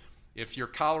break. If you're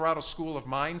Colorado School of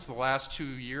Mines the last 2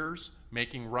 years,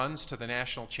 making runs to the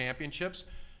national championships,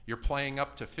 you're playing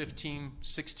up to 15,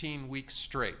 16 weeks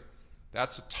straight.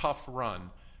 That's a tough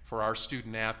run for our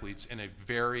student athletes in a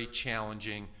very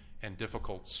challenging and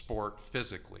difficult sport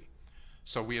physically.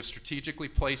 So we have strategically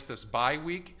placed this bye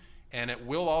week, and it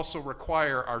will also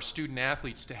require our student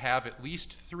athletes to have at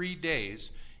least 3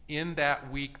 days in that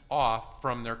week off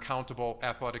from their countable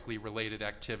athletically related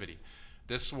activity.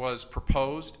 This was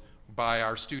proposed by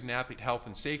our Student Athlete Health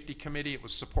and Safety Committee. It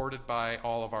was supported by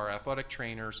all of our athletic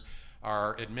trainers,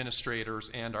 our administrators,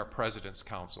 and our President's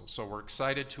Council. So we're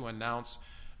excited to announce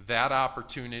that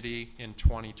opportunity in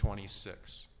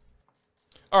 2026.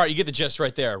 All right, you get the gist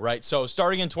right there, right? So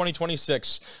starting in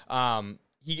 2026,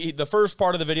 the first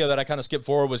part of the video that I kind of skipped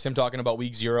forward was him talking about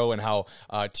week 0 and how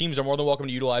teams are more than welcome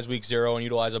to utilize week 0 and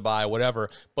utilize a bye, whatever.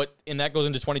 And that goes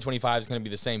into 2025 is going to be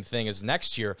the same thing as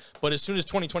next year. But as soon as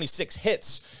 2026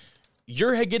 hits,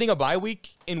 you're getting a bye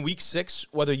week in week 6,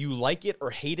 whether you like it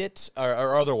or hate it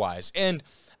or otherwise. And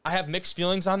I have mixed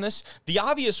feelings on this. The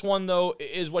obvious one, though,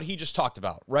 is what he just talked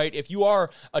about, right? If you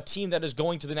are a team that is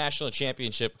going to the national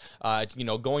championship,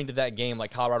 going to that game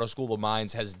like Colorado School of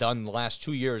Mines has done in the last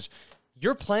 2 years,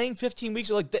 you're playing 15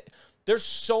 weeks. There's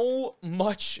so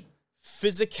much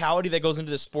physicality that goes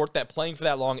into this sport that playing for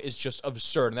that long is just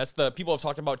absurd. And that's the people have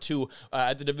talked about too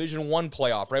at the Division I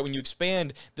playoff, right? When you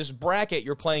expand this bracket,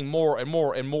 you're playing more and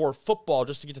more and more football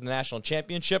just to get to the national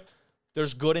championship.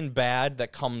 There's good and bad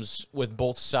that comes with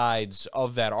both sides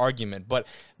of that argument. But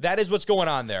that is what's going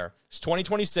on there. It's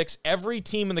 2026. Every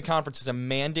team in the conference has a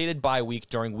mandated bye week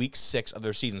during week 6 of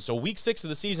their season. So week 6 of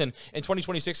the season in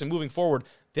 2026 and moving forward,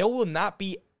 there will not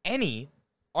be any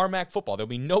RMAC football. There'll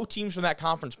be no teams from that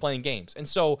conference playing games. And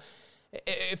so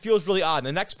it feels really odd. And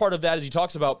the next part of that is he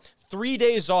talks about 3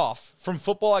 days off from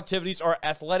football activities or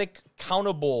athletic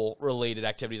countable related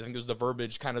activities. I think it was the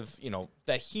verbiage kind of,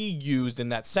 that he used in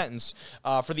that sentence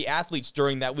for the athletes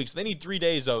during that week. So they need 3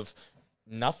 days of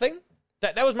nothing.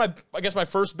 That was my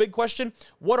first big question.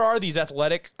 What are these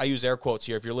athletic, I use air quotes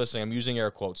here if you're listening, I'm using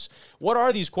air quotes. What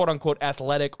are these quote unquote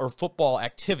athletic or football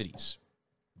activities?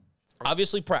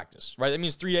 Obviously practice, right? That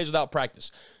means 3 days without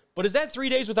practice. But is that 3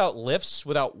 days without lifts,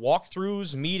 without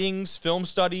walkthroughs, meetings, film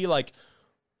study?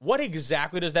 What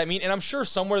exactly does that mean? And I'm sure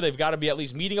somewhere they've got to be at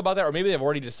least meeting about that, or maybe they've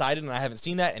already decided and I haven't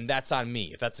seen that, and that's on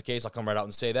me. If that's the case, I'll come right out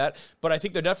and say that. But I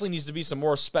think there definitely needs to be some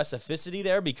more specificity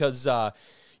there because,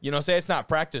 say it's not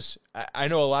practice. I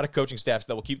know a lot of coaching staffs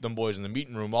that will keep them boys in the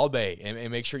meeting room all day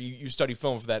and make sure you study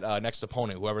film for that next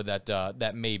opponent, whoever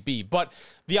that may be. But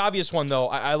the obvious one, though,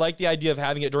 I like the idea of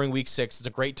having it during week 6. It's a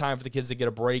great time for the kids to get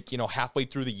a break, halfway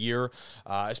through the year,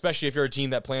 especially if you're a team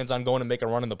that plans on going and making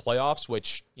a run in the playoffs,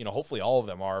 which, hopefully all of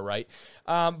them are, right?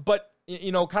 But,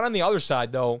 kind of on the other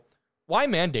side, though, why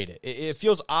mandate it? It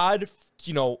feels odd,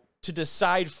 to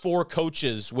decide for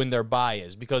coaches when their bye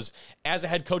is, because as a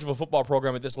head coach of a football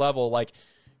program at this level,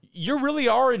 you really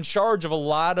are in charge of a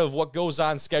lot of what goes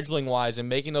on scheduling wise and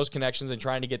making those connections and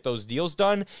trying to get those deals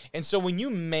done. And so when you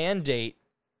mandate,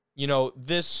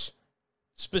 this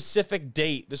specific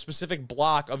date, the specific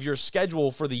block of your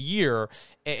schedule for the year,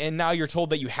 and now you're told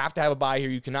that you have to have a bye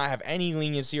here, you cannot have any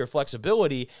leniency or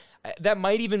flexibility, that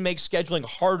might even make scheduling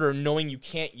harder knowing you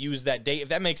can't use that date, if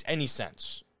that makes any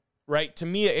sense. Right? To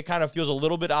me, it kind of feels a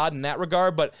little bit odd in that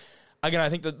regard, but again, I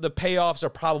think that the payoffs are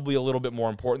probably a little bit more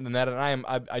important than that,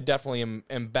 and I definitely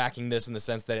am backing this in the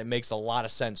sense that it makes a lot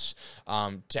of sense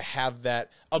to have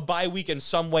a bye week in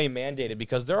some way mandated,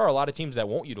 because there are a lot of teams that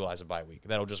won't utilize a bye week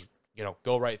that'll just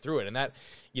go right through it, and that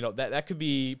that could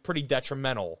be pretty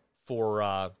detrimental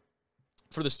for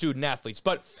the student athletes.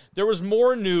 But there was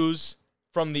more news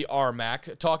from the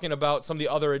RMAC, talking about some of the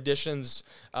other additions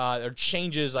or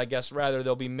changes, I guess, rather,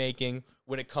 they'll be making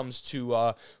when it comes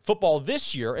to football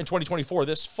this year, in 2024,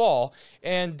 this fall.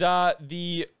 And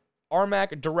the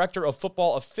RMAC Director of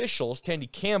Football Officials, Tandy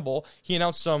Campbell, he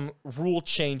announced some rule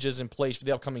changes in place for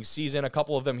the upcoming season. A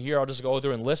couple of them here, I'll just go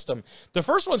through and list them. The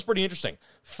first one's pretty interesting.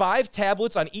 5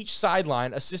 tablets on each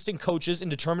sideline assisting coaches in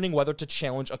determining whether to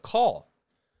challenge a call.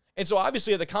 And so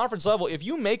obviously at the conference level, if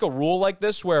you make a rule like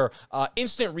this where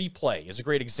instant replay is a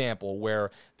great example,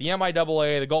 where the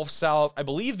MIAA, the Gulf South, I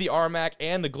believe the RMAC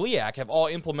and the GLIAC have all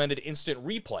implemented instant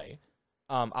replay,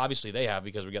 Obviously, they have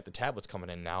because we got the tablets coming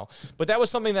in now. But that was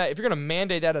something that if you're going to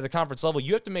mandate that at a conference level,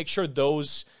 you have to make sure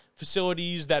those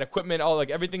facilities, that equipment, all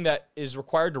like everything that is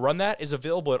required to run that is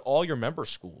available at all your member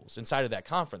schools inside of that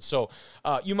conference. So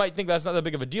you might think that's not that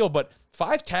big of a deal, but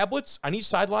 5 tablets on each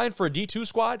sideline for a D2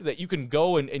 squad that you can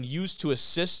go and use to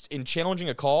assist in challenging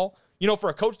a call. You know,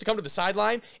 for a coach to come to the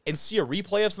sideline and see a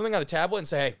replay of something on a tablet and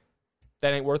say, hey,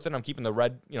 that ain't worth it. I'm keeping the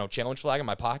red, challenge flag in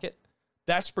my pocket.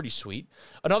 That's pretty sweet.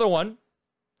 Another one,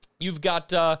 you've got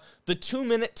the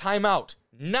 2-minute timeout,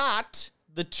 not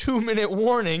the 2-minute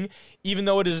warning, even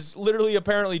though it is literally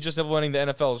apparently just implementing the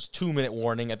NFL's 2-minute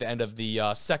warning at the end of the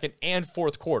second and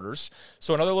fourth quarters.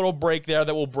 So another little break there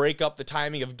that will break up the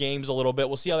timing of games a little bit.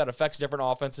 We'll see how that affects different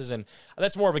offenses, and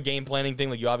that's more of a game planning thing.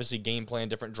 Like you obviously game plan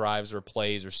different drives or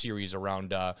plays or series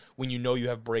around when you know you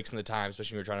have breaks in the time,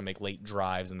 especially when you're trying to make late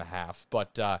drives in the half.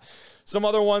 But some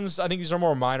other ones, I think these are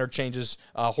more minor changes.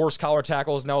 Horse collar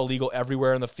tackle is now illegal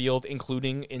everywhere in the field,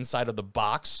 including inside of the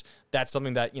box. That's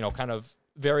something that, kind of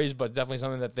varies, but definitely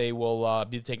something that they will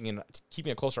be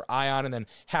keeping a closer eye on. And then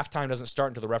halftime doesn't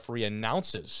start until the referee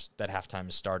announces that halftime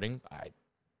is starting.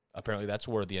 Apparently that's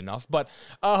worthy enough. But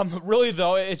really,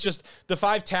 though, it's just the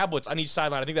 5 tablets on each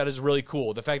sideline. I think that is really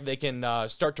cool. The fact that they can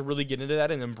start to really get into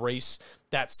that and embrace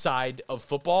that side of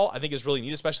football, I think is really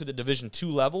neat, especially the Division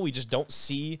II level. We just don't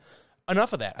see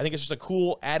enough of that. I think it's just a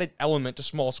cool added element to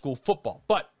small school football.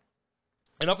 But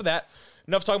enough of that.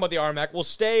 Enough talking about the RMAC. We'll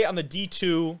stay on the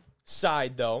D2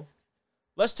 side, though.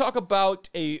 Let's talk about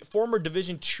a former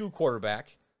Division II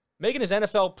quarterback making his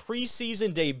NFL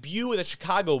preseason debut with the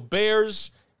Chicago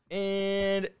Bears.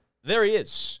 And there he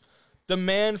is. The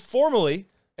man formerly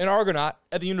an Argonaut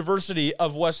at the University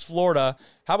of West Florida.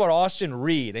 How about Austin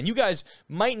Reed? And you guys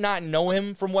might not know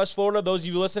him from West Florida. Those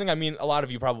of you listening, I mean, a lot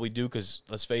of you probably do because,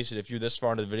 let's face it, if you're this far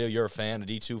into the video, you're a fan of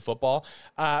D2 football.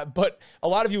 But a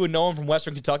lot of you would know him from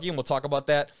Western Kentucky, and we'll talk about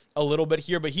that a little bit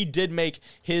here. But he did make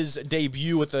his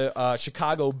debut with the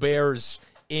Chicago Bears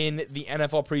in the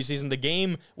NFL preseason. The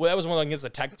game, well, that was one against the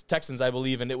Texans, I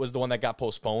believe, and it was the one that got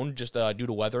postponed just due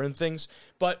to weather and things.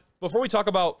 But before we talk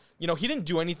about, he didn't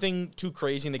do anything too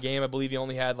crazy in the game. I believe he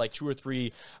only had like 2 or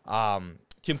 3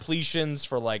 completions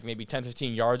for like maybe 10,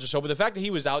 15 yards or so. But the fact that he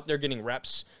was out there getting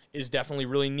reps is definitely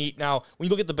really neat. Now, when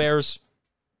you look at the Bears,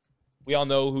 we all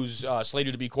know who's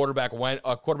slated to be quarterback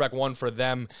one for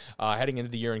them heading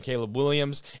into the year in Caleb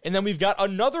Williams. And then we've got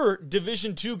another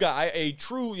Division II guy, a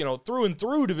true, through and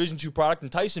through Division II product,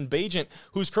 and Tyson Bagent,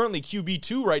 who's currently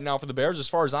QB2 right now for the Bears as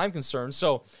far as I'm concerned.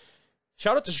 So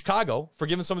shout out to Chicago for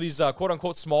giving some of these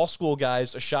quote-unquote small school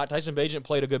guys a shot. Tyson Bagent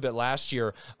played a good bit last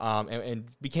year and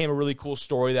became a really cool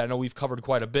story that I know we've covered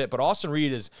quite a bit. But Austin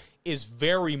Reed is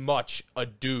very much a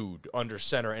dude under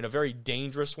center, and a very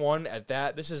dangerous one at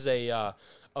that. This is a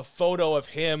photo of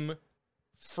him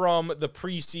from the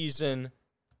preseason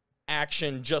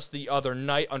action just the other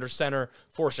night under center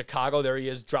for Chicago. There he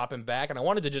is dropping back. And I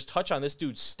wanted to just touch on this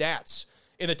dude's stats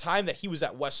in the time that he was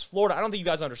at West Florida. I don't think you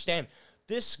guys understand.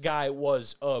 This guy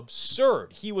was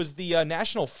absurd. He was the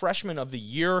National Freshman of the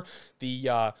Year,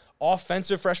 the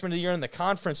Offensive Freshman of the Year in the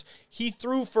conference. He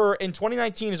threw for, in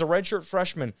 2019 as a redshirt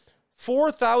freshman,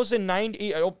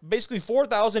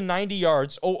 4,090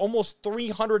 yards, almost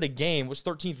 300 a game, was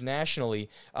 13th nationally.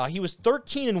 He was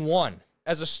 13-1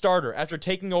 as a starter after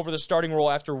taking over the starting role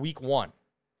after week 1.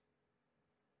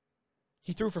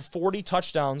 He threw for 40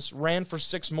 touchdowns, ran for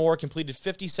 6 more, completed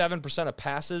 57% of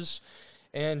passes.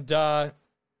 And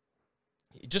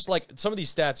just like some of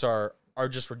these stats are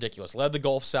just ridiculous. Led the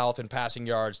Gulf South in passing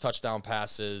yards, touchdown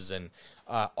passes, and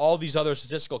all these other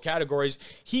statistical categories.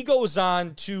 He goes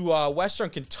on to Western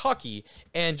Kentucky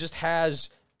and just has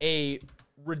a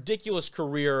ridiculous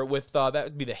career with, that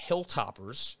would be the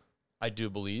Hilltoppers, I do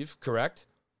believe, correct?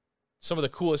 Some of the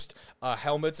coolest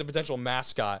helmets and potential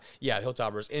mascot. Yeah,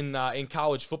 Hilltoppers in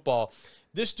college football.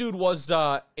 This dude was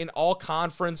an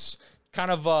all-conference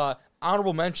kind of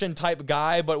honorable mention type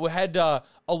guy, but we had a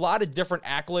lot of different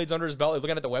accolades under his belt.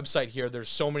 Looking at the website here, there's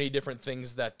so many different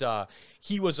things that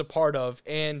he was a part of,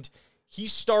 and he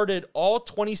started all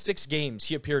 26 games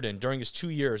he appeared in during his 2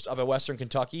 years up at Western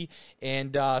Kentucky,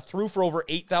 and threw for over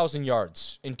 8,000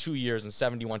 yards in 2 years and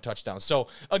 71 touchdowns. So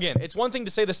again, it's one thing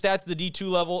to say the stats at the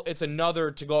D2 level, it's another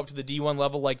to go up to the D1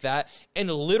 level like that and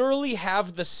literally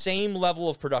have the same level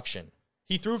of production.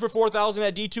 He threw for 4,000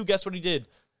 at D2. Guess what he did?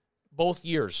 Both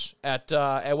years at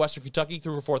Western Kentucky,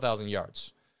 threw for 4,000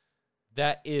 yards.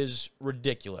 That is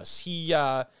ridiculous. He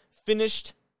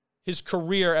finished his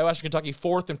career at Western Kentucky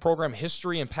 4th in program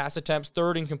history in pass attempts,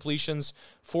 3rd in completions,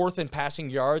 4th in passing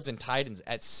yards, and tied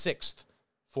at 6th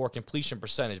for completion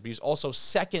percentage. But he was also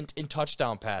 2nd in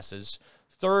touchdown passes,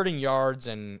 3rd in yards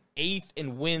and 8th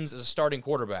in wins as a starting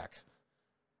quarterback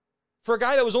for a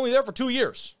guy that was only there for 2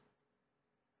 years.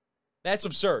 That's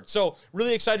absurd. So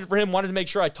really excited for him. Wanted to make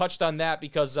sure I touched on that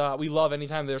because we love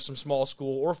anytime there's some small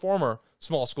school or former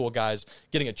small school guys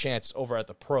getting a chance over at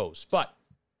the pros. But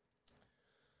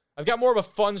I've got more of a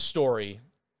fun story.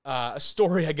 A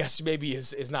story, I guess maybe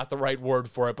is not the right word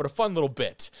for it, but a fun little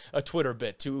bit, a Twitter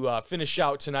bit to finish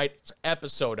out tonight's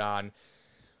episode on.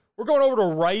 We're going over to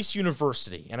Rice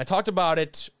University, and I talked about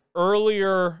it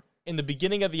earlier in the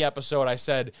beginning of the episode. I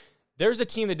said, there's a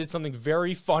team that did something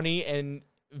very funny and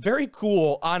very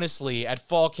cool, honestly, at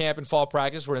fall camp and fall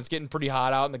practice when it's getting pretty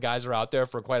hot out and the guys are out there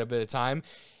for quite a bit of time.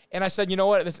 And I said, you know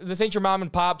what? This ain't your mom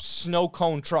and pop's snow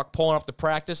cone truck pulling up the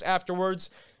practice afterwards.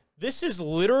 This is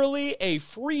literally a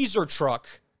freezer truck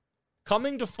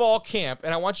coming to fall camp,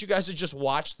 and I want you guys to just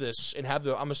watch this and have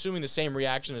I'm assuming the same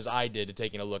reaction as I did to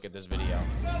taking a look at this video.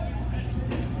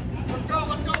 Let's go,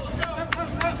 let's go, let's go.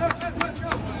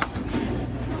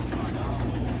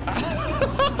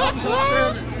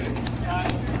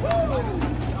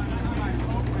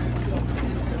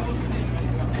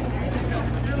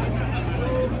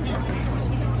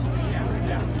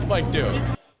 Like, dude,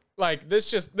 like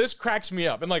this cracks me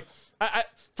up. And like, I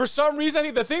for some reason, I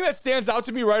think the thing that stands out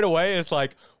to me right away is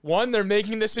like, one, they're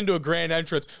making this into a grand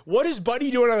entrance. What is Buddy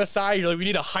doing on the side here? Like, we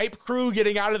need a hype crew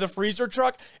getting out of the freezer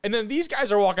truck. And then these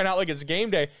guys are walking out like it's game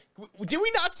day. Did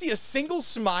we not see a single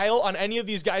smile on any of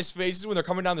these guys' faces when they're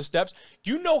coming down the steps?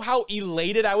 Do you know how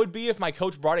elated I would be if my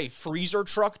coach brought a freezer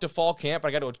truck to fall camp?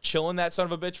 I got to chill in that son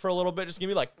of a bitch for a little bit. Just give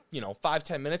me like,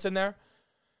 5-10 minutes in there.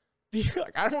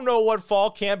 I don't know what fall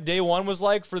camp day one was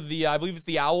like for I believe it's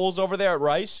the Owls over there at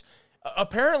Rice.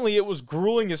 Apparently it was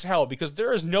grueling as hell because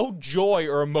there is no joy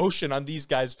or emotion on these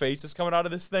guys' faces coming out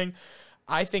of this thing.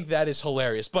 I think that is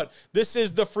hilarious. But this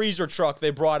is the freezer truck they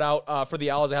brought out for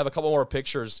the Owls. I have a couple more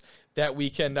pictures that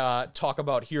we can talk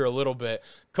about here a little bit.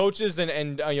 Coaches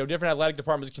and different athletic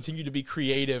departments continue to be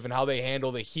creative in how they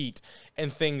handle the heat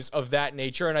and things of that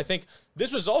nature. And I think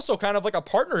this was also kind of like a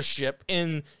partnership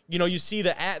in, you see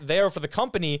the at there for the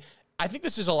company. I think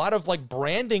this is a lot of like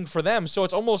branding for them. So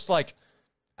it's almost like,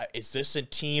 is this a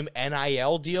team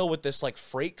NIL deal with this like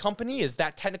freight company? Is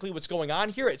that technically what's going on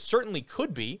here? It certainly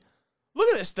could be. Look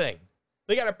at this thing.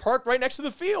 They got it parked right next to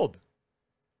the field.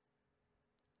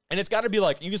 And it's got to be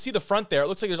like, you can see the front there. It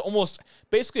looks like there's almost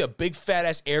basically a big fat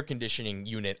ass air conditioning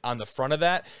unit on the front of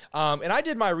that. And I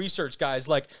did my research, guys.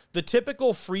 Like the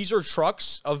typical freezer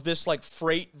trucks of this like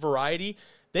freight variety,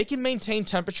 they can maintain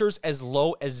temperatures as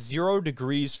low as 0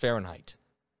 degrees Fahrenheit.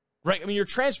 Right? I mean, you're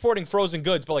transporting frozen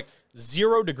goods, but like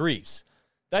 0 degrees.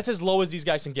 That's as low as these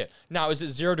guys can get. Now, is it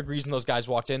 0 degrees when those guys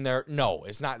walked in there? No,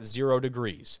 it's not 0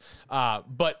 degrees.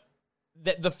 But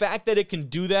the fact that it can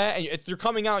do that, and they're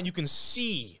coming out and you can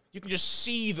just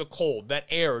see the cold, that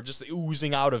air just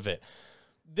oozing out of it.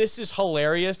 This is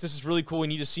hilarious. This is really cool. We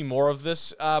need to see more of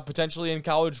this potentially in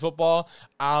college football.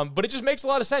 But it just makes a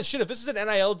lot of sense. Shit, if this is an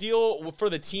NIL deal for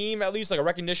the team, at least like a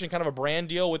recognition, kind of a brand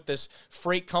deal with this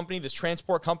freight company, this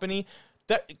transport company,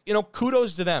 that,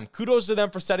 kudos to them. Kudos to them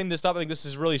for setting this up. I think this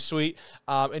is really sweet.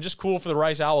 And just cool for the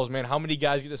Rice Owls, man. How many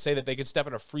guys get to say that they could step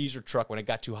in a freezer truck when it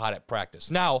got too hot at practice?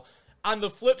 Now, on the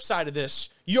flip side of this,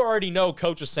 you already know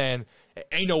Coach was saying,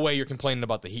 ain't no way you're complaining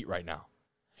about the heat right now.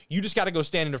 You just got to go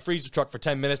stand in a freezer truck for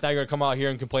 10 minutes. Now you're going to come out here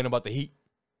and complain about the heat,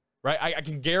 right? I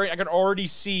can already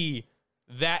see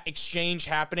that exchange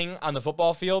happening on the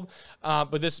football field.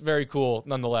 But this is very cool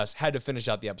nonetheless. Had to finish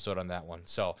out the episode on that one.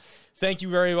 So thank you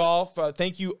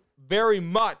thank you very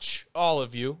much, all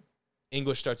of you.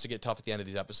 English starts to get tough at the end of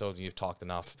these episodes, and you've talked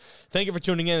enough. Thank you for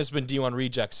tuning in. This has been D1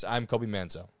 Rejects. I'm Kobe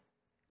Manzo.